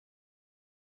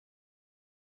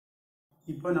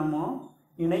இப்போ நம்ம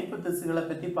இணைப்பு திசுக்களை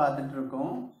பற்றி பார்த்துட்டு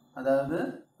இருக்கோம். அதாவது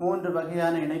 3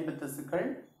 வகையான இணைப்பு திசுக்கள்: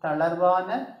 தளர்வான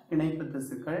இணைப்பு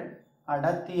திசுக்கள்,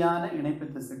 அடர்த்தியான இணைப்பு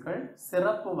திசுக்கள்,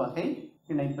 சிறப்பு வகை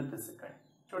இணைப்பு திசுக்கள்.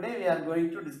 Today we are going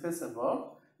to discuss about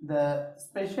the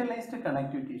specialized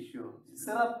connective tissue.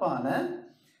 சிறப்பான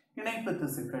இணைப்பு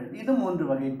திசுக்கள். இது 3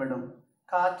 வகைப்படும்: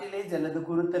 கார்டிலேஜ் அல்லது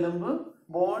குருத்தெலும்பு,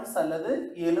 போன்ஸ் அல்லது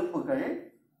எலும்புகள்,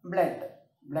 பிளட்.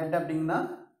 பிளட் அப்படின்னா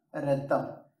ரத்தம்.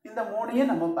 இந்த மூணையும்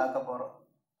நம்ம பார்க்க போறோம்.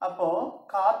 அப்போ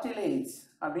கார்டிலேஜ்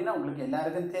அப்படின்னா உங்களுக்கு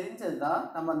எல்லாருக்கும் தெரிஞ்சது தான்.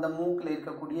 நம்ம அந்த மூக்கில்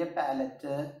இருக்கக்கூடிய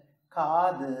பேலட்டு,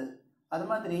 காது, அது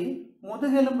மாதிரி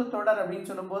முதுகெலும்பு தொடர் அப்படின்னு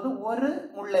சொல்லும்போது ஒரு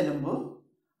முள்ளெலும்பு,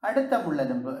 அடுத்த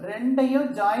முள்ளெலும்பு ரெண்டையும்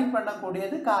ஜாயின்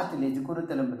பண்ணக்கூடியது கார்டிலேஜ்,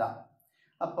 குருத்தெலும்பு தான்.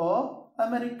 அப்போ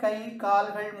அது மாதிரி கை,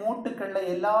 கால்கள், மூட்டுக்கள்ல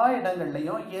எல்லா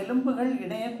இடங்கள்லையும் எலும்புகள்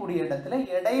இணையக்கூடிய இடத்துல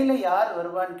இடையில யார்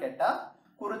வருவான்னு கேட்டா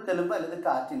குருத்தெலும்பு அல்லது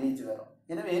கார்டிலேஜ் வரும்.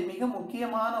 எனவே மிக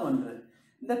முக்கியமான ஒன்று.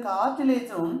 இந்த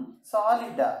கார்டிலேஜும்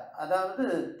சாலிடா, அதாவது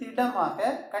திடமாக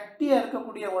கட்டியா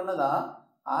இருக்கக்கூடிய ஒண்ணுதான்.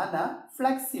 ஆனா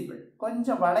பிளெக்சிபிள்,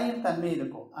 கொஞ்சம் வளையும் தன்மை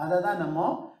இருக்கும். அதை தான் நம்ம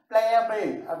பிளேயபிள்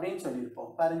அப்படின்னு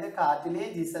சொல்லியிருப்போம். பாருங்க,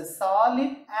 cartilage is a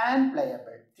solid and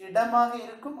pliable. திடமாக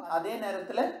இருக்கும், அதே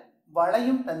நேரத்துல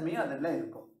வளையும் தன்மையும் அதுல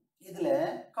இருக்கும். இதுல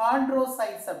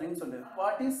chondrocytes அப்படின்னு சொல்லுவோம்.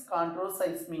 What is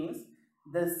chondrocytes means?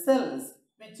 The cells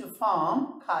which form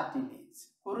cartilage.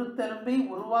 குருத்தெலும்பை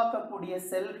உருவாக்கக்கூடிய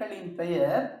செல்களின்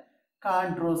பெயர்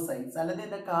chondrocytes, அல்லது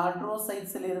இந்த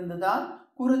chondrocytes இருந்து தான்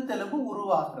குருத்தெலும்பு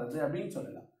உருவாக்குறது அப்படின்னு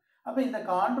சொல்லலாம். அப்ப இந்த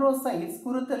chondrocytes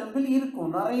குருத்தெலும்பில்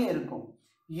இருக்கும், நிறைய இருக்கும்.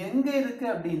 எங்க இருக்கு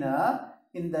அப்படின்னா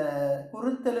இந்த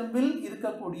குருத்தெலும்பில்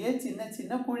இருக்கக்கூடிய சின்ன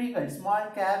சின்ன குழிகள்,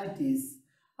 ஸ்மால் கேவிட்டிஸ்,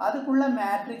 அதுக்குள்ள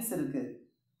மேட்ரிக்ஸ் இருக்கு.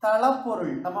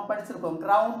 தளப்பொருள் நம்ம படிச்சிருக்கோம்,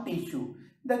 கிரவுண்ட் டிஷ்யூ.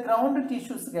 இந்த கிரவுண்ட்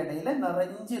டிஷ்யூஸ்க்கு இடையில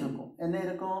நிறைஞ்சு இருக்கும். என்ன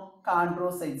இருக்கும்?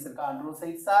 chondrocytes.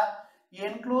 Chondrocytes are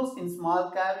enclosed in small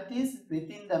cavities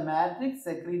within the matrix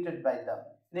secreted by them.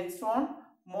 Next one,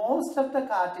 most of the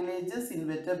cartilages in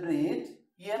vertebrate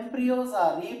embryos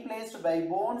are replaced by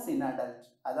bones in adult.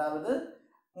 அதாவது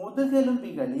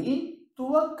முதுகெலும்பிகளில்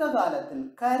துவக்க காலத்தில்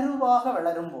கருவாக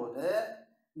வளரும் போது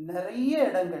நிறைய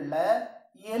இடங்கள்ல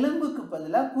எலும்புக்கு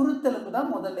பதிலாக குருத்தெலும்பு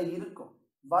தான் முதல்ல இருக்கும்.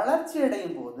 வளர்ச்சி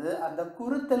அடையும் போது அந்த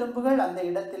குருத்தெலும்புகள் அந்த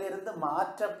இடத்திலிருந்து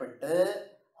மாற்றப்பட்டு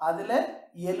அதுல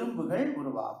எலும்புகள்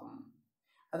உருவாகும்.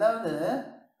 அதாவது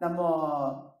நம்ம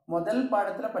முதல்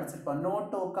பாடத்துல படிச்சிருப்போம்,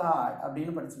 நோட்டோகார்ட்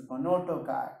அப்படின்னு படிச்சிருப்போம்.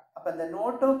 நோட்டோகார்ட். அப்ப இந்த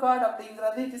நோட்டோகார்ட்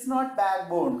அப்படிங்கிறது it is not back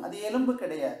phone, அது எலும்பு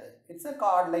கிடையாது. It's a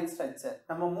card like structure.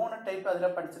 நம்ம 3 டைப் அதுல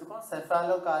படிச்சிருக்கோம்: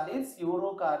 cephalochordates,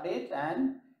 urochordates and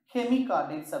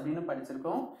hemichordates அப்படின்னு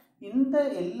படிச்சிருக்கோம். இந்த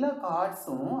எல்லா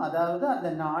கார்ட்ஸும், அதாவது அந்த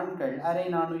நாண்கள், அரை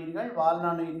நாணுயிர்கள், வால்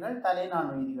நாணுயிர்கள், தலை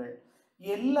நாணுயிர்கள்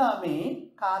எல்லாமே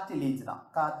கார்டிலேஜ் தான்.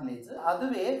 கார்டிலேஜ்.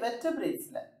 அதுவே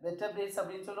வெர்டபிரேட்ஸ்ல, வெர்டபிரேட்ஸ்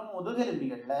அப்படின்னு சொல்லும்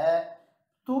முதுகெலும்பிகள்ல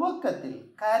துவக்கத்தில்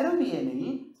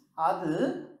கருவியலில் அது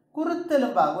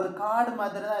குருத்தெலும்பாக ஒரு காடு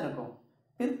மாதிரி தான் இருக்கும்.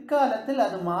 பிற்காலத்தில்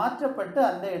அது மாற்றப்பட்டு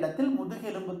அந்த இடத்தில்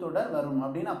முதுகெலும்பு தொடர் வரும்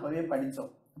அப்படின்னு அப்பவே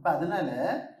படித்தோம். அப்ப அதனால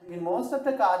in most of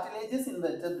the cartilages in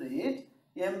vertebrate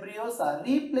embryos are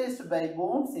replaced by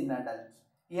bones in adult.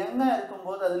 யங்கா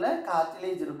இருக்கும்போது அதுல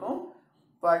கார்டிலேஜ் இருக்கும்,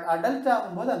 பட் அடல்ட்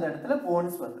ஆகும்போது அந்த இடத்துல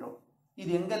போன்ஸ் வந்துடும்.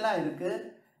 இது எங்கெல்லாம் இருக்கு?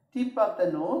 Tip of the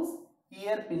nose,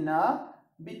 year பின்னா,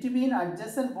 between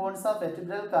adjacent bones of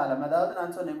vertebral காலம். அதாவது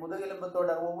நான் சொன்னேன், முதுகெலும்பு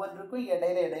தொடர் ஒவ்வொன்றுக்கும்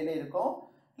இடையில இருக்கும்.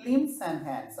 limbs and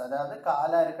hands, அதாவது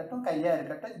காலா இருக்கட்டும், கையா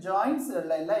இருக்கட்டும், ஜாயின்ஸ்ல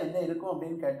எல்லாம் என்ன இருக்கும்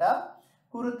அப்படின்னு கேட்டா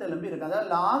குருத்தெலும்பு இருக்கு.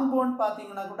 அதாவது லாங் போன்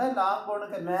பார்த்தீங்கன்னா கூட லாங்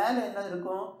போனுக்கு மேல என்ன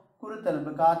இருக்கும்?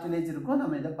 குருத்தெலும்பு, கார்டிலேஜ் இருக்கும்.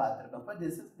 நம்ம இதை பார்த்துருக்கோம். இப்போ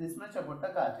this much about the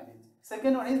cartilage.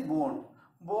 Second one is bone.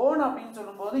 Phone அப்படின்னு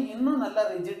சொல்லும்போது இன்னும் நல்லா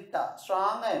ரிஜிட்டா,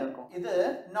 ஸ்ட்ராங்கா இருக்கும். இது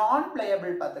நான்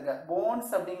பிளேயபிள். பார்த்துக்க,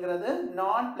 போன்ஸ் அப்படிங்கிறது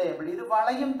நான் பிளேயபிள். இது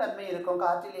வளையும் தன்மை இருக்கும்.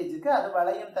 கார்டிலேஜுக்கு அது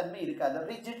வளையும் தன்மை இருக்காது,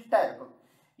 ரிஜிட்டா இருக்கும்.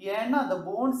 ஏன்னா அந்த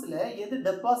போன்ஸ்ல எது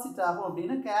டெபாசிட் ஆகும்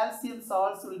அப்படின்னா calcium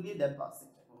salts will be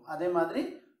deposit. அதே மாதிரி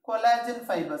கொலாஜன்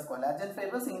ஃபைபர்ஸ், கொலாஜன்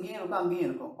ஃபைபர்ஸ் இங்கேயும் இருக்கும், அங்கேயும்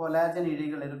இருக்கும். கொலாஜன்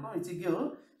இழைகள் இருக்கும், which give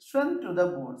strength to the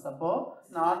bones. அப்போ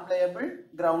non pliable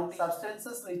ground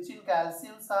substances rich in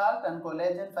calcium salt and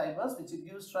collagen fibers which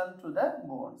give strength to the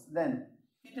bones. Then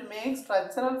it makes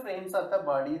structural frames of the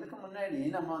body. இதுக்கு முன்னாடி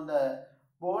நம்ம அந்த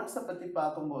போன்ஸை பத்தி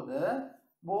பார்க்கும்போது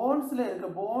போன்ஸ்ல இருக்க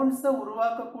போன்ஸை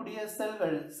உருவாக்கக்கூடிய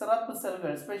செல்கள், சிறப்பு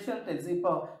செல்கள், ஸ்பெஷல் செல்ஸ்.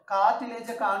 இப்போ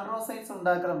கார்டிலேஜ், காண்ட்ரோசைட்ஸ்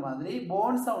உண்டாக்குற மாதிரி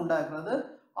போன்ஸை உண்டாக்குறது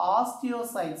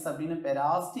ஆஸ்டியோசைட்ஸ் அப்படின்னு பேர்.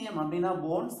 ஆஸ்டியம் அப்படின்னா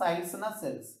phone, சைட்ஸ்னா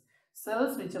cells.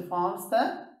 Cells which forms the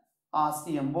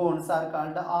osteum. bones are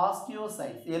called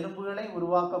osteocytes. எலும்புகளை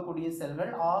உருவாக்கக்கூடிய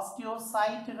செல்கள்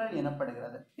ஆஸ்டியோசைட்டுகள்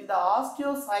எனப்படுகிறது. இந்த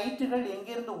ஆஸ்டியோசைட்டுகள்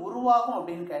எங்கிருந்து உருவாகும்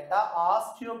அப்படின்னு கேட்டா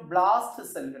ஆஸ்டியோபிளாஸ்ட்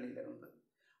செல்களில் இருந்து.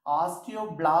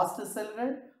 ஆஸ்டியோபிளாஸ்ட்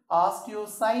செல்கள்,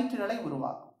 ஆஸ்டியோசைட்டுகளை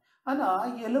உருவாக்கும்.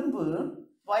 ஆனால் எலும்பு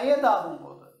வயதாகும்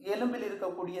போது எலும்பில்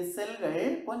இருக்கக்கூடிய செல்கள்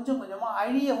கொஞ்சம் கொஞ்சமாக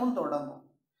அழியவும் தொடங்கும்.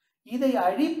 இதை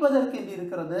அழிப்பதற்கு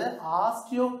இருக்கிறது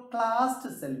ஆஸ்டியோகிளாஸ்ட்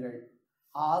செல்கள்.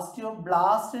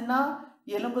 ஆஸ்டியோபிளாஸ்ட்னா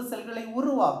எலும்பு செல்களை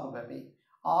உருவாக்குபவை,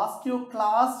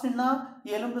 ஆஸ்டியோகிளாஸ்ட்னா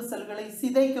எலும்பு செல்களை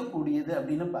சிதைக்கக்கூடியது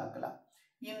அப்படின்னு பார்க்கலாம்.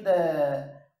 இந்த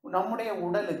நம்முடைய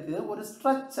உடலுக்கு ஒரு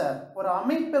ஸ்ட்ரக்சர், ஒரு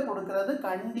அமைப்பை கொடுக்கறது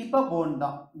கண்டிப்பாக போன்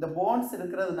தான். இந்த போன்ஸ்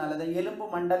இருக்கிறதுனால தான் எலும்பு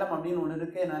மண்டலம் அப்படின்னு ஒன்று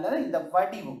இருக்கிறதுனால இந்த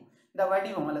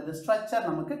வடிவம் அல்லது ஸ்ட்ரக்சர்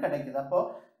நமக்கு கிடைக்குது. அப்போ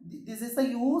this is a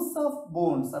use of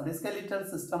bones அப்படி ஸ்கெலிட்டல்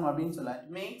சிஸ்டம் அப்படின்னு சொல்லலாம்.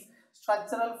 It makes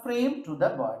structural frame to the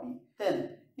body. Then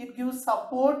it gives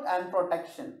support and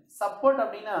protection. Support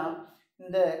அப்படின்னா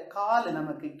இந்த கால்,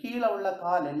 நமக்கு கீழே உள்ள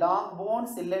கால் லாங்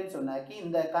போன்ஸ் இல்லைன்னு சொன்னாக்கி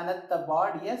இந்த கனத்த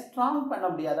பாடியை ஸ்ட்ராங் பண்ண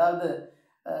முடியாது, அதாவது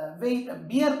வெயிட்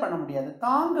பியர் பண்ண முடியாது,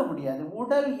 தாங்க முடியாது.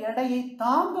 உடல் எடையை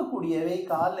தாங்கக்கூடியவை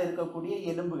காலில் இருக்கக்கூடிய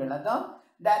எலும்புகள். அதான்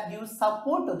that gives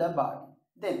support to the body.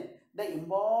 Then the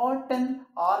important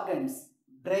organs,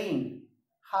 brain,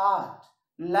 heart,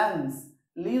 lungs,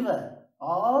 liver,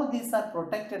 all these are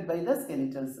protected by the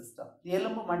skeletal system.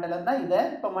 எலும்பு மண்டலம் தான் இதை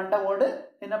இப்போ மண்டவோடு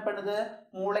என்ன பண்ணுது,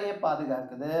 மூளையை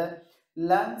பாதுகாக்குது.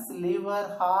 லங்ஸ்,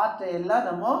 லிவர், ஹார்ட் எல்லாம்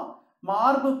நம்ம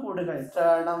மார்பு கூடுகள்,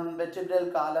 ஸ்டர்னம், வெர்டிபிரல்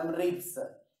காலம், ரிப்ஸ்,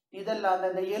 இதெல்லாம்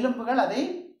இந்த எலும்புகள் அதை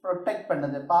ப்ரொடெக்ட்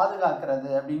பண்ணுது, பாதுகாக்கிறது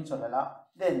அப்படின்னு சொல்லலாம்.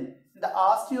 தென் இந்த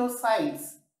ஆஸ்டியோசைட்ஸ்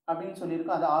அப்படின்னு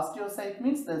சொல்லியிருக்கோம். அது ஆஸ்டியோசைட்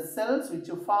means the cells which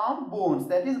form bones,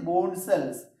 that is bone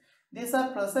cells. These are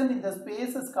present in the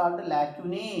spaces called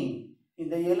lacunae.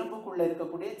 இந்த எலும்புக்குள்ள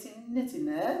இருக்கக்கூடிய சின்ன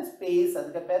சின்ன ஸ்பேஸ்,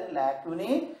 அதுக்கு பேர்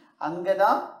லாக்குனே.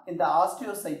 அங்கதான் இந்த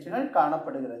ஆஸ்டியோசைட்டுகள்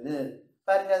காணப்படுகிறது.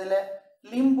 பாருங்க, அதுல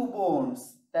Limbu bones,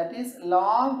 that is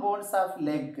long bones of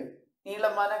leg,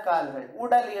 நீளமான கால்கள்,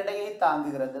 உடல் எடையை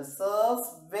தாங்குகிறது, serves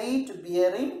weight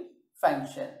bearing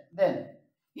function. Then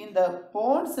இந்த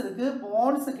போன்ஸ் இருக்கு,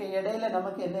 போன்ஸுக்கு இடையில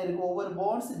நமக்கு என்ன இருக்கு, ஒவ்வொரு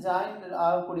போன்ஸ் ஜாயின்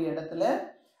ஆகக்கூடிய இடத்துல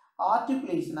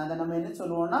articulation, அதை நம்ம என்ன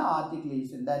சொல்லுவோம்னா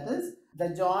articulation, that is the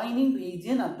joining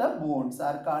region of the bones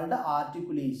are called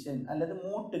articulation அல்லது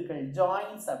மூட்டுக்கள்,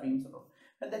 joints அப்படின்னு சொல்லுவோம்.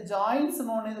 இந்த joints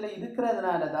ஒன்று இதில்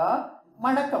இருக்கிறதுனால தான்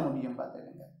மடக்க முடியும்.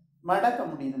 பார்த்துக்கங்க, மடக்க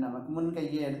முடியுது, நமக்கு முன்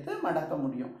கையை எடுத்து மடக்க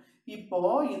முடியும். இப்போ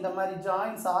இந்த மாதிரி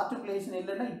ஜாயின்ஸ் ஆர்டிகுலேஷன்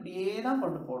இல்லைன்னா இப்படியே தான்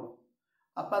கொண்டு போடும்.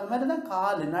 அப்போ அது மாதிரி தான்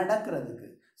கால் நடக்கிறதுக்கு.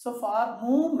 So for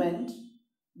movement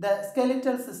the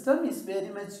skeletal system is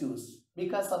very much use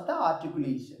because of the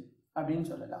articulation அப்படின்னு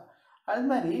சொல்லலாம். அது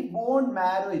மாதிரி போன்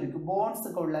மேரோ இருக்குது.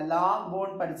 போன்ஸுக்கு உள்ள லாங்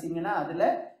போன் படிச்சிங்கன்னா அதில்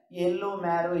எல்லோ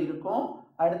மேரோ இருக்கும்,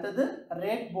 அடுத்தது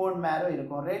ரெட் போன் மேரோ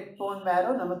இருக்கும். ரெட் போன்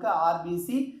மேரோ நமக்கு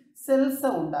ஆர்பிசி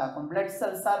செல்ஸை உண்டாக்கும். Blood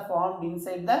cells R formed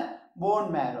inside the phone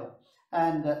மேரோ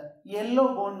and yellow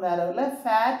phone மேரோவில்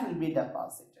fat will be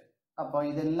deposited. அப்போ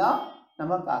இதெல்லாம்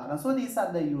நம்ம பார்க்குறோம். So these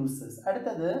are the uses.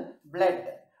 அடுத்தது blood.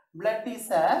 Blood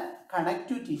is a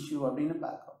connective tissue அப்படின்னு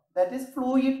பார்க்குறோம். That is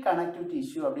fluid connective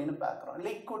tissue அப்படின்னு பார்க்குறோம்.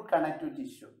 Liquid connective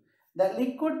tissue. The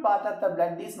liquid part of the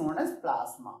blood is known as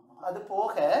plasma. அது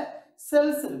போக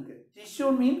செல்ஸ் இருக்கு. Tissue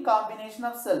mean combination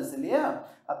of cells இல்லையா?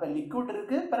 அப்போ லிக்விட்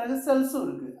இருக்கு, பிறகு செல்ஸும்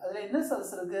இருக்கு. அதில் என்ன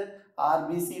செல்ஸ் இருக்கு?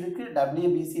 ஆர்பிசி இருக்கு,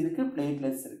 டபிள்யூபிசி இருக்கு,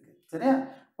 பிளேட்லெட்ஸ் இருக்கு. சரியா?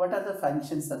 What are the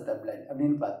functions of the blood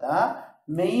அப்படின்னு பார்த்தா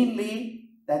mainly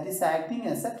that is acting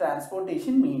as a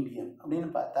transportation medium அப்படின்னு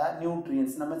பார்த்தா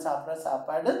நியூட்ரியன்ஸ், நம்ம சாப்பிட்ற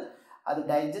சாப்பாடு அது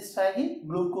டைஜஸ்ட் ஆகி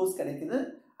குளுக்கோஸ் கிடைக்குது,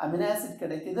 அமினோ ஆசிட்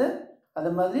கிடைக்குது, அது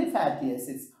மாதிரி fatty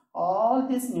acids. All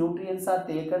these nutrients are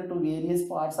taken to various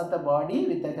parts of the body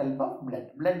with the help of blood.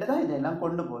 blood தான் இதெல்லாம்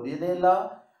கொண்டு போகுது. இதெல்லாம்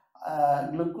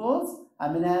glucose,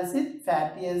 amino acid,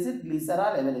 fatty acid,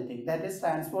 glycerol, everything that is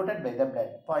transported by the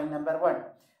blood. Point number 1.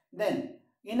 Then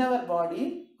in our body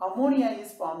ammonia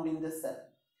is formed in the cell.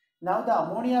 Now the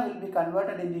ammonia will be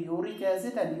converted into uric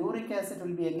acid and uric acid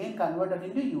will be again converted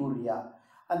into urea,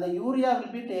 and the urea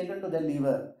will be taken to the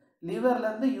liver. Liver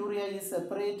and the urea is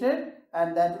separated and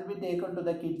that will be taken to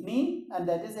the kidney and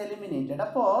that is eliminated.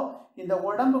 அப்போ இந்த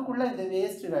உடம்புக்குள்ள இந்த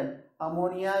வேஸ்ட்கள்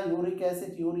ammonia, uric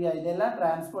acid, urea இதெல்லாம்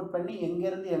transport பண்ணி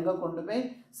எங்கேருந்து எங்கே கொண்டு போய்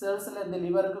செல்ஸில் இருந்து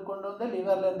லிவருக்கு கொண்டு வந்து,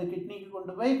 லிவர்லேருந்து கிட்னிக்கு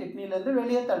கொண்டு போய், கிட்னிலேருந்து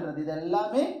வெளியே தள்ளுறது. இது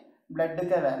எல்லாமே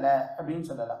பிளட்டுக்கு வேலை அப்படின்னு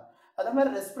சொல்லலாம். அதே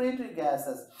மாதிரி ரெஸ்பிரேட்டரி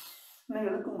கேஸஸ்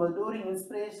எடுக்கும்போது touring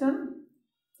inspiration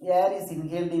air is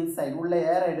இன்ஹேல்ட் inside, உள்ள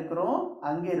ஏர் எடுக்கிறோம்,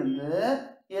 அங்கிருந்து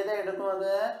எதை எடுக்கும்?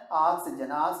 அது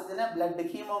ஆக்சிஜன். ஆக்சிஜனை பிளட்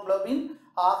ஹீமோக்ளோபின்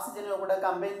ஆக்சிஜனை கூட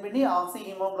கம்பைன் பண்ணி ஆக்சி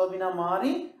ஹீமோக்ளோபினாக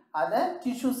மாறி அதை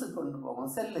டிஷ்யூஸுக்கு கொண்டு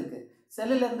போகும், செல்லுக்கு.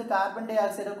 செல்லுலேருந்து கார்பன் டை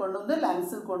ஆக்சைடை கொண்டு வந்து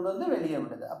லங்ஸுக்கு கொண்டு வந்து வெளியே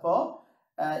விடுது.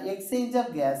 அப்போது exchange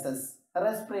of gases,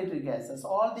 respiratory gases,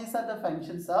 all these are the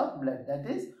functions of blood. That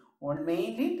is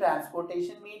mainly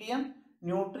transportation medium,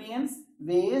 nutrients,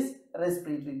 waste,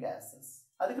 respiratory gases.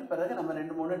 அதுக்கு பிறகு நம்ம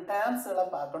 2-3 டேர்ம்ஸ்களை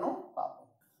பார்ப்போம்.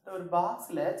 ஒரு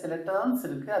பாக்ஸில் சில டேர்ம்ஸ்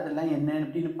இருக்குது, அதெல்லாம் என்ன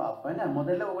அப்படின்னு பார்ப்பேன். நான்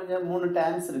முதல்ல கொஞ்சம் 3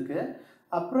 டேர்ம்ஸ் இருக்குது.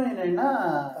 அப்புறம் என்னென்னா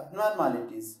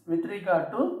abnormalities with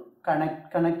regard to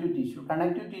connective tissue.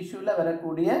 Connective டிஷ்யூவில்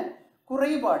வரக்கூடிய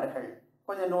குறைபாடுகள்,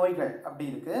 கொஞ்சம் நோய்கள் அப்படி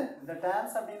இருக்குது. இந்த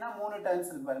டேர்ம்ஸ் அப்படின்னா 3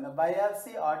 டேர்ம்ஸ் இருக்கு பாருங்கள்.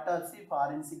 Biopsy, autopsy,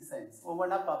 forensic science.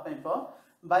 ஒவ்வொன்றா பார்ப்பேன். இப்போது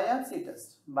பயாப்சி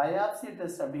டெஸ்ட். பயாப்சி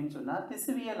டெஸ்ட் அப்படின்னு சொன்னால்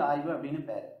திசுவியல் ஆய்வு அப்படின்னு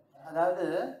பேர். அதாவது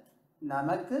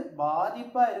நமக்கு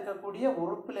பாதிப்பாக இருக்கக்கூடிய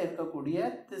உறுப்பில் இருக்கக்கூடிய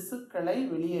திசுக்களை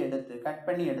வெளியே எடுத்து கட்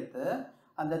பண்ணி எடுத்து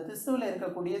அந்த திசுவில்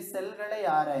இருக்கக்கூடிய செல்களை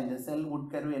ஆராய்ந்து, செல்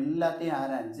உட்கரு எல்லாத்தையும்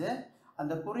ஆராய்ஞ்சு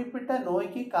அந்த குறிப்பிட்ட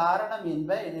நோய்க்கு காரணம்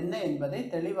என்ன என்பதை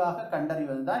தெளிவாக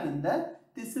கண்டறிவது தான் இந்த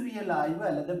திசுவியல் ஆய்வு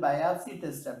அல்லது பயாப்சி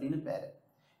டெஸ்ட் அப்படின்னு பேர்.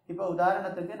 இப்போ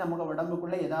உதாரணத்துக்கு நமக்கு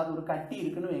உடம்புக்குள்ளே ஏதாவது ஒரு கட்டி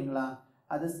இருக்குன்னு வைங்களேன்.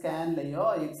 அது ஸ்கேன்லேயோ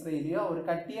எக்ஸ்ரேலையோ ஒரு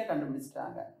கட்டியை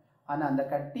கண்டுபிடிச்சிட்டாங்க. ஆனால் அந்த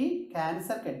கட்டி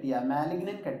கேன்சர் கட்டியா,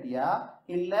 மேலிக்னன்ட் கட்டியா,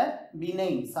 இல்லை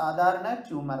பினைன் சாதாரண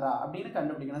டியூமரா அப்படின்னு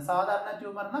கண்டுபிடிக்கணும். சாதாரண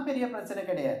டியூமர்னா பெரிய பிரச்சனை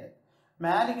கிடையாது.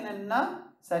 மேலிக்னன்ட்னா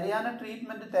சரியான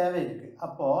ட்ரீட்மெண்ட் தேவை இருக்குது.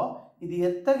 அப்போது இது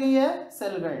எத்தகைய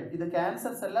செல்கள், இது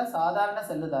கேன்சர் செல்லா சாதாரண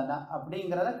செல்லு தானா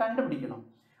அப்படிங்கிறத கண்டுபிடிக்கணும்.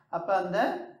 அப்போ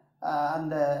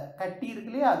அந்த கட்டி இருக்கு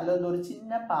இல்லையா, அதில் வந்து ஒரு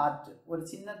சின்ன பார்ட், ஒரு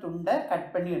சின்ன துண்டை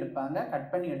கட் பண்ணி எடுப்பாங்க.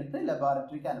 கட் பண்ணி எடுத்து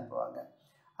லெபார்ட்ரிக்கு அனுப்புவாங்க.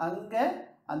 அங்கே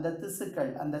அந்த திசுக்கள்,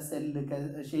 அந்த செல்லுக்கு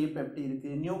ஷேப் எப்படி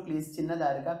இருக்குது, நியூக்ளியஸ்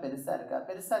சின்னதாக இருக்கா பெருசாக இருக்கா,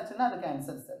 பெருசாச்சுன்னா அது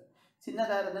கேன்சர் செல்,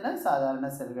 சின்னதாக இருந்ததுன்னா சாதாரண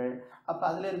செல்கள். அப்போ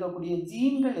அதில் இருக்கக்கூடிய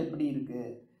ஜீன்கள் எப்படி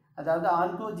இருக்குது, அதாவது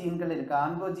ஆன்கோ ஜீன்கள் இருக்கா.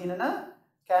 ஆன்கோ ஜீன்னா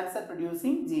கேன்சர்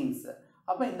ப்ரொடியூசிங் ஜீன்ஸ்.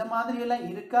 அப்போ இந்த மாதிரியெல்லாம்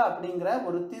இருக்கா அப்படிங்கிற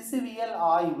ஒரு திசுவியல்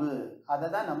ஆய்வு, அதை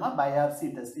தான் நம்ம பயாப்சி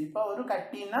டெஸ்ட். இப்போ ஒரு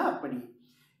கட்டின்னா அப்படி.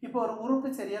 இப்போ ஒரு உறுப்பு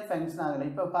சரியாக ஃபங்க்ஷன் ஆகலை.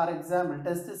 இப்போ ஃபார் எக்ஸாம்பிள்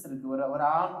டெஸ்டிஸ் இருக்குது.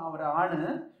 ஒரு ஆண்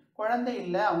குழந்தை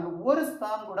இல்லை, அவங்க ஒரு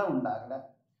ஸ்பெர்ம் கூட உண்டாகலை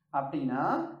அப்படின்னா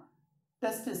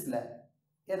டெஸ்டிஸில்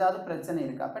ஏதாவது பிரச்சனை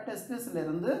இருக்கா. அப்போ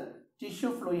டெஸ்டிஸ்லேருந்து டிஷ்யூ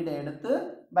ஃப்ளூயிடை எடுத்து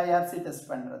பயாப்சி டெஸ்ட்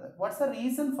பண்ணுறது. What's the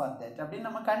reason for that அப்படின்னு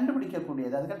நம்ம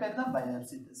கண்டுபிடிக்கக்கூடியது, அதுக்கு பேர் தான்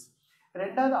பயாப்சி டெஸ்ட்.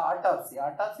 ரெண்டாவது ஆட்டாப்சி.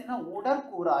 ஆட்டாப்சினா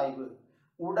உடற்கூறாய்வு.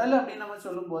 உடல் அப்படின்னு நம்ம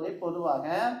சொல்லும் போதே பொதுவாக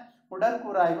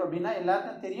உடற்கூறாய்வு அப்படின்னா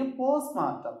எல்லாருக்கும் தெரியும்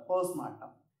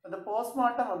போஸ்ட்மார்ட்டம். அந்த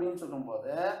போஸ்ட்மார்ட்டம் அப்படின்னு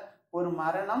சொல்லும்போது ஒரு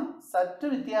மரணம் சற்று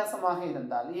வித்தியாசமாக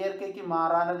இருந்தால், இயற்கைக்கு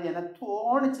மாறானது என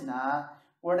தோணுச்சுன்னா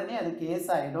உடனே அது கேஸ்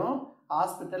ஆகிடும்.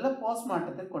 ஹாஸ்பிட்டலில்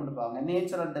போஸ்ட்மார்ட்டத்துக்கு கொண்டு போவாங்க,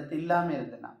 நேச்சுரல் டெத் இல்லாமல்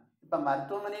இருந்துன்னா. இப்போ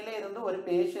மருத்துவமனையிலே இருந்து ஒரு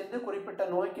பேஷண்ட்டு குறிப்பிட்ட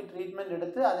நோய்க்கு ட்ரீட்மெண்ட்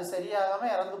எடுத்து அது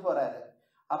சரியாகாமல் இறந்து போகிறாரு.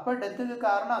 அப்போ டெத்துக்கு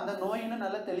காரணம் அந்த நோயின்னு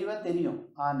நல்லா தெளிவாக தெரியும்.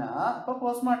 ஆனால் அப்போ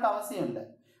போஸ்ட்மார்ட்டம் அவசியம் இல்லை.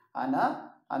 ஆனால்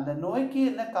அந்த நோய்க்கு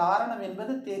என்ன காரணம்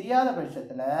என்பது தெரியாத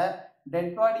பட்சத்தில்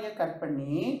டெட் பாடியை கட்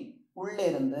பண்ணி உள்ளே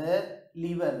இருந்து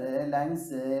லிவரு,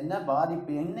 லங்ஸு என்ன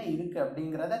பாதிப்பு என்ன இருக்குது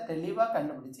அப்படிங்கிறத தெளிவாக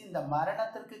கண்டுபிடிச்சி இந்த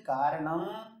மரணத்திற்கு காரணம்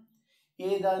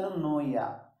ஏதானும் நோயா,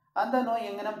 அந்த நோய்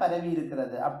எங்கன்னா பரவி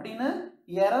இருக்கிறது அப்படின்னு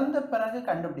இறந்த பிறகு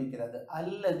கண்டுபிடிக்கிறது,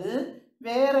 அல்லது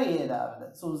வேற ஏதாவது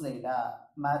சூசைடா,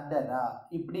 மர்டரா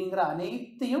இப்படிங்கிற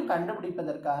அனைத்தையும்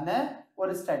கண்டுபிடிப்பதற்கான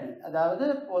ஒரு ஸ்டடி. அதாவது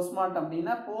போஸ்ட்மார்ட்டம்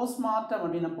அப்படின்னா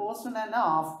போஸ்ட்னா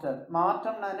ஆஃப்டர்,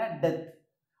 மார்ட்டம்னா டெத்.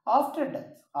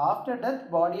 ஆஃப்டர் டெத்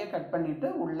பாடியை கட் பண்ணிட்டு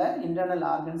உள்ள இன்டர்னல்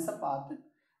ஆர்கன்ஸை பார்த்து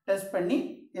டெஸ்ட் பண்ணி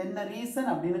என்ன ரீசன்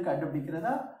அப்படின்னு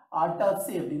கண்டுபிடிக்கிறதா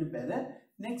ஆட்டாப்சி அப்படின்னு பேர்.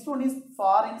 Next one is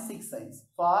forensic science.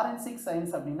 Forensic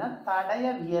science அப்படின்னா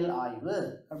தடயவியல் ஆய்வு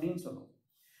அப்படின்னு சொல்லுவோம்.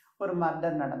 ஒரு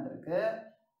மர்டர் நடந்திருக்கு,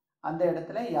 அந்த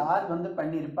இடத்துல யார் வந்து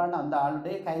பண்ணியிருப்பான்னு அந்த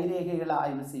ஆளுடைய கைரேகைகளை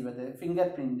ஆய்வு செய்வது,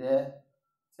 ஃபிங்கர் பிரிண்ட்டு,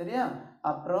 சரியா.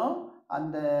 அப்புறம்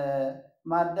அந்த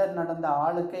மர்டர் நடந்த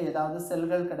ஆளுக்கு ஏதாவது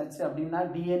செல்கள் கிடச்சி அப்படின்னா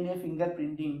டிஎன்ஏ ஃபிங்கர்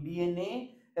பிரிண்டிங், டிஎன்ஏ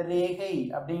ரேகை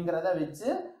அப்படிங்கிறத வச்சு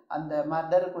அந்த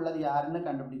மர்டருக்குள்ளது யாருன்னு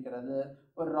கண்டுபிடிக்கிறது.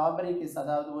 ஒரு ராபரி கேஸ்,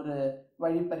 அதாவது ஒரு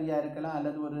வழிப்பறியாக இருக்கலாம்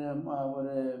அல்லது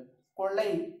ஒரு கொள்ளை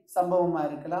சம்பவமாக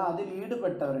இருக்கலாம், அதில்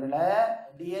ஈடுபட்டவர்களை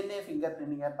டிஎன்ஏ ஃபிங்கர்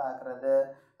பிரிண்டிங்கை பார்க்குறது,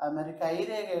 அது மாதிரி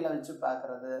கைரேகைகளை வச்சு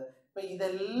பார்க்குறது. இப்போ இது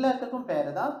எல்லாத்துக்கும் பேர்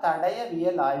தான்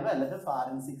தடயவியல் ஆய்வு அல்லது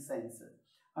ஃபாரன்சிக் சயின்ஸு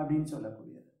அப்படின்னு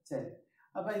சொல்லக்கூடியது. சரி,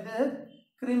 அப்போ இது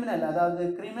கிரிமினல், அதாவது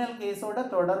கிரிமினல் கேஸோட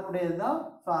தொடர்புடையது தான்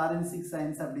ஃபாரன்சிக்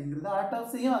சயின்ஸ் அப்படிங்கிறது.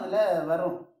 ஆட்டோப்சியும் அதில்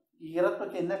வரும்,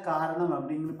 இறப்புக்கு என்ன காரணம்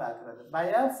அப்படின்னு பார்க்குறது.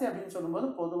 பயாப்சி அப்படின்னு சொல்லும்போது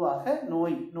பொதுவாக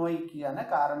நோய்க்கான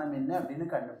காரணம் என்ன அப்படின்னு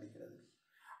கண்டுபிடிக்கிறது.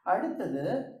 அடுத்தது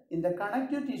இந்த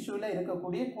கனெக்டிவ் டிஷ்யூவில்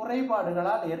இருக்கக்கூடிய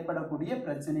குறைபாடுகளால் ஏற்படக்கூடிய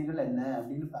பிரச்சனைகள் என்ன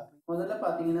அப்படின்னு பார்க்கணும். முதல்ல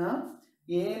பார்த்தீங்கன்னா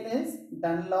ஏலிஸ்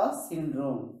டன்லாஸ்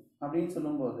சிண்ட்ரோம் அப்படின்னு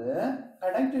சொல்லும்போது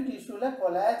கனெக்டிவ் டிஷ்யூவில்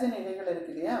கொலாஜன் இழைகள்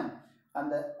இருக்கு இல்லையா,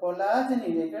 அந்த கொலாஜன்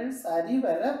இழைகள்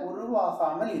சரிவர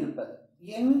உருவாகாமல் இருப்பது.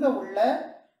 எங்கே உள்ள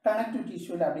கனெக்டிவ்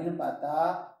டிஷ்யூவில் அப்படின்னு பார்த்தா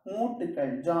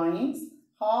மூட்டுக்கள், ஜாயின்ஸ்,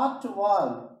 ஹார்ட்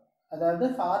வால்வ், அதாவது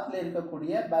ஹார்ட்ல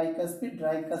இருக்கக்கூடிய பைகஸ்பிட்,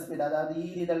 ட்ரைகஸ்பிட், அதாவது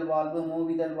ஈரிதழ் வாழ்வு,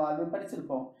 மூவிதழ் வாழ்வு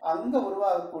படிச்சிருப்போம். அங்கே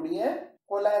உருவாகக்கூடிய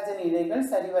கொலாஜன் இழைகள்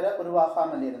சரிவர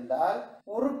உருவாகாமல் இருந்தால்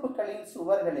உறுப்புகளின்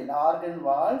சுவர்களில் ஆர்கன்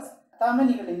வால்ஸ்,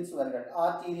 தமனிகளின் சுவர்கள்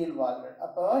ஆர்டீரியல் வால்கள்,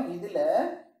 அப்போ இதுல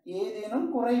ஏதேனும்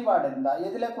குறைபாடு இருந்தா,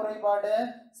 எதுல குறைபாடு?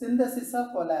 சிந்தசிஸ்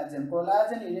ஆஃப் கொலாஜன்,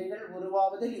 கொலாஜன் இழைகள்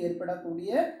உருவாவதில்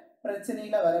ஏற்படக்கூடிய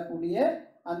பிரச்சனையில வரக்கூடிய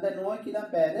அந்த நோய்க்கு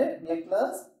தான் பேரு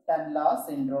எக்லர்ஸ் டன்லாஸ்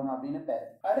சிண்ட்ரோம் அப்படின்னு பேரு.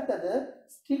 அடுத்தது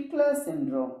ஸ்டிக்லர்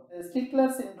சிண்ட்ரோம்.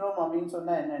 ஸ்டிக்லர் சிண்ட்ரோம் அப்படின்னு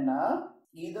சொன்னா என்னன்னா,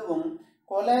 இதுவும்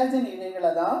கொலாஜன்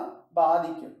இழைகளை தான்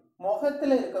பாதிக்கும்.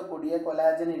 முகத்துல இருக்கக்கூடிய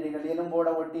கொலாஜன் இழைகள், எலும்போட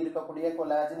ஒட்டி இருக்கக்கூடிய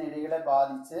கொலாஜன் இழைகளை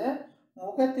பாதிச்சு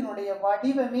முகத்தினுடைய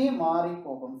வடிவமே மாறி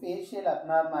போகும். Facial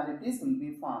abnormalities will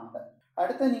be formed.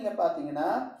 அடுத்து நீங்க பாத்தீங்கன்னா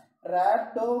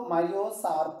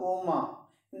ராப்டோமயோசார்கோமா.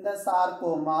 இந்த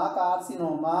சார்கோமா,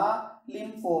 கார்சினோமா,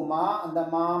 லிம்போமா, அந்த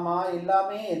மாமா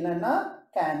எல்லாமே என்னன்னா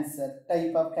cancer,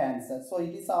 type of cancer. So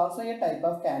it is also a type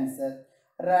of cancer.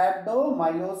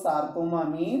 ராப்டோமயோசார்கோமா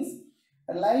means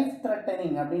life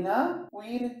threatening, அப்படின்னா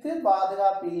உயிருக்கு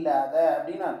பாதுகாப்பு இல்லாத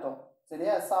அப்படின்னு அர்த்தம்.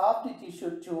 சரியா? Soft tissue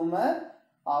tumour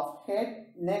of head,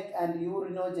 neck and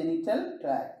urinogenital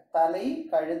track, தலை,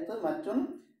 கழுத்து மற்றும்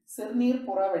சிறுநீர்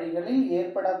புற வழிகளில்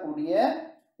ஏற்படக்கூடிய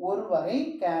ஒரு வகை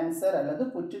கேன்சர் அல்லது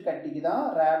புற்றுக்கட்டிக்கு தான்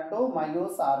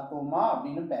ராப்டோமயோசார்கோமா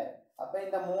அப்படின்னு பேர். அப்ப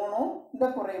இந்த மூணும் இந்த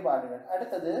குறைபாடுகள்.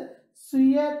 அடுத்தது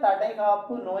சுய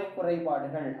தடைகாப்பு நோய்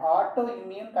குறைபாடுகள், auto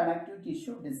immune connective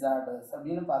tissue disorders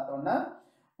அப்படின்னு பார்த்தோம்னா,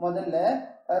 முதல்ல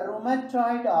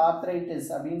ருமட்டாய்டு ஆர்த்ரைட்டிஸ்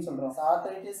அப்படின்னு சொல்றோம்.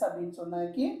 ஆர்த்ரைட்டிஸ் அப்படின்னு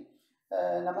சொன்னாக்கி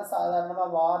நம்ம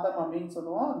சாதாரணமாக வாதம் அப்படின்னு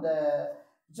சொல்லுவோம். இந்த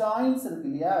ஜாயின்ஸ் இருக்கு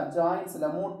இல்லையா, ஜாயின்ஸ்ல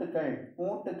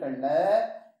மூட்டுக்கள்ல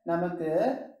நமக்கு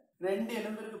ரெண்டு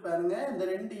எலும்பு இருக்கு பாருங்க. இந்த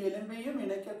ரெண்டு எலும்பையும்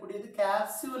இணைக்கக்கூடியது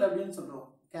கேப்சூல் அப்படின்னு சொல்றோம்.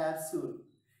 கேப்சூல்.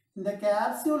 இந்த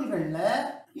கேப்சூல்கள்ல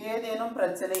ஏதேனும்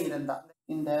பிரச்சனை இருந்தா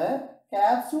இந்த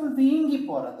கேப்சூல் வீங்கி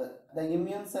போறது. The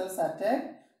immune cells attack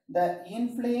the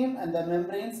inflame and the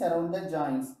membranes around the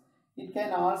joints. It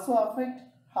can also affect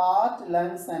heart,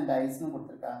 lungs and eyes னு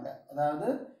கொடுத்திருக்காங்க. அதாவது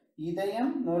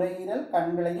இதயம், நுரையீரல்,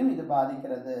 கண்களையும் இது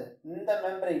பாதிக்கிறது. இந்த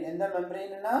மெம்பரைன், எந்த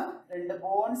மெம்பரைன்னா ரெண்டு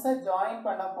போன்ஸை ஜாயின்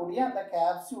பண்ணக்கூடிய அந்த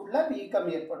கேப்சூல்ல வீக்கம்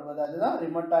ஏற்படுவது, அதுதான்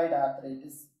ரிமட்டாய்டு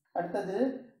ஆர்த்ரைட்டிஸ். அடுத்தது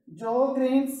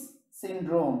ஜோக்ரேன்ஸ்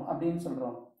சிண்ட்ரோம் அப்படின்னு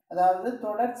சொல்றோம். அதாவது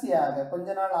தொடர்ச்சியாக கொஞ்ச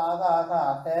நாள் ஆக ஆக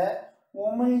ஆக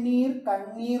உமிழ்நீர்,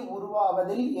 கண்ணீர்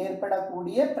உருவாவதில்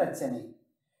ஏற்படக்கூடிய பிரச்சனை.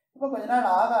 இப்போ கொஞ்ச நாள்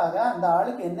ஆக ஆக அந்த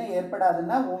ஆளுக்கு என்ன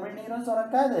ஏற்படாதுன்னா உமிழ்நீரும்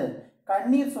சுரக்காது,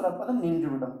 கண்ணீர் சுரப்பதும்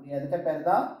நின்றுவிடும். அதுக்கு பேர்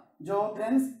தான்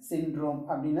ஜோக்ரன்ஸ் சிண்ட்ரோம்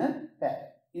அப்படின்னு பேர்.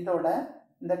 இதோட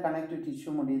இந்த கனெக்டிவ்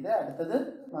டிஷ்யூ முடியுது. அடுத்தது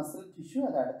மசில் டிஷ்யூ,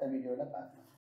 அதை அடுத்த வீடியோவில் பார்க்கலாம்.